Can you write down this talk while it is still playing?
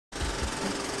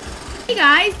Hey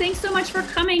guys, thanks so much for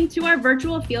coming to our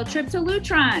virtual field trip to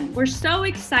Lutron. We're so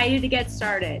excited to get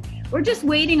started. We're just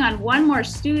waiting on one more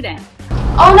student.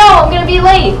 Oh no, I'm gonna be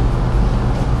late.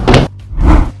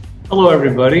 Hello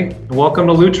everybody, and welcome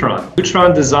to Lutron.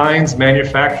 Lutron designs,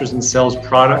 manufactures, and sells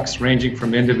products ranging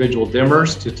from individual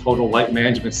dimmers to total light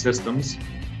management systems.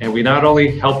 And we not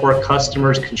only help our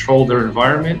customers control their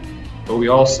environment, but we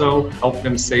also help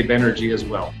them save energy as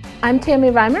well. I'm Tammy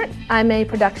Reimer. I'm a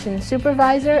production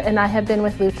supervisor and I have been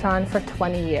with Lutron for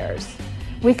 20 years.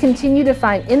 We continue to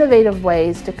find innovative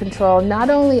ways to control not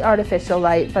only artificial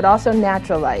light but also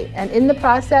natural light, and in the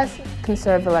process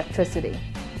conserve electricity.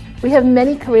 We have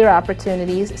many career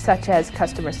opportunities such as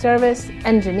customer service,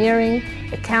 engineering,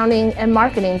 accounting, and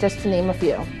marketing, just to name a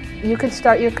few. You could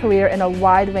start your career in a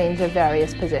wide range of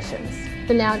various positions.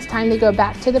 So now it's time to go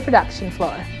back to the production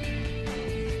floor.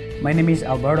 My name is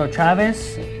Alberto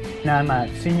Chavez. Now I'm a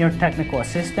senior technical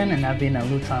assistant and I've been at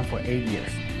Lutron for 8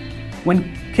 years.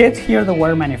 When kids hear the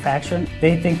word manufacturing,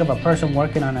 they think of a person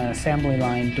working on an assembly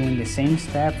line doing the same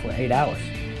step for 8 hours.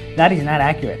 That is not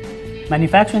accurate.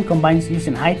 Manufacturing combines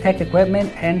using high-tech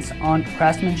equipment, hands-on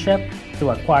craftsmanship to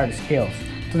acquire skills.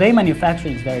 Today,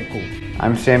 manufacturing is very cool.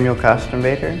 I'm Samuel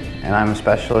Kostenbaker, and I'm a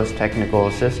Specialist Technical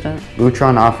Assistant.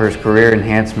 Lutron offers career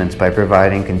enhancements by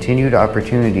providing continued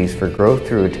opportunities for growth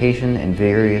through rotation in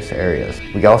various areas.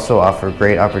 We also offer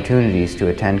great opportunities to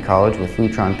attend college, with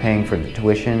Lutron paying for the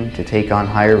tuition to take on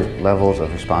higher levels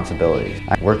of responsibilities.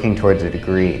 I'm working towards a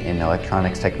degree in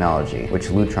electronics technology, which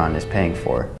Lutron is paying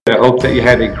for. I hope that you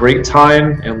had a great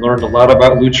time and learned a lot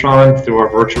about Lutron through our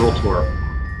virtual tour.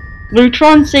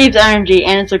 Lutron saves energy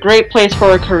and it's a great place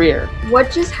for a career. What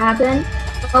just happened?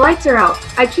 The lights are out.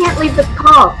 I can't leave the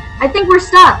call. I think we're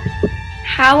stuck.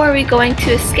 How are we going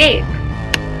to escape?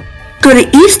 Go to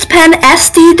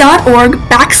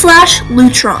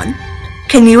eastpennsd.org/Lutron.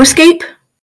 Can you escape?